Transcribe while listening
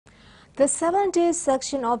The 7-day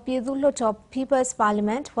session of Pidulotop People's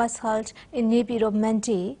Parliament was held in Naypyidaw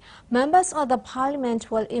Monday. Members of the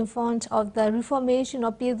Parliament were informed of the reformation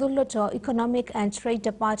of Pidulotop Economic and Trade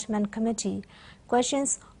Department Committee.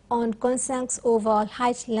 Questions on concerns over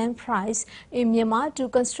high land price in Myanmar to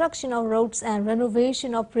construction of roads and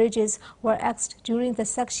renovation of bridges were asked during the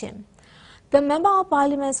session. The Member of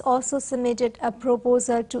Parliament also submitted a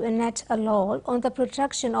proposal to enact a law on the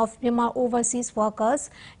protection of Myanmar overseas workers,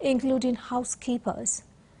 including housekeepers.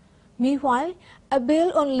 Meanwhile, a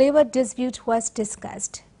bill on labour dispute was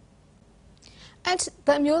discussed. At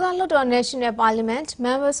the Myanmar National Parliament,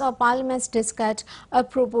 members of Parliament discussed a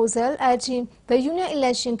proposal urging the Union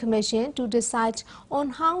Election Commission to decide on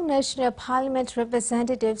how National Parliament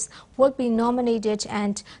representatives will be nominated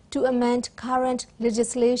and to amend current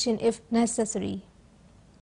legislation if necessary.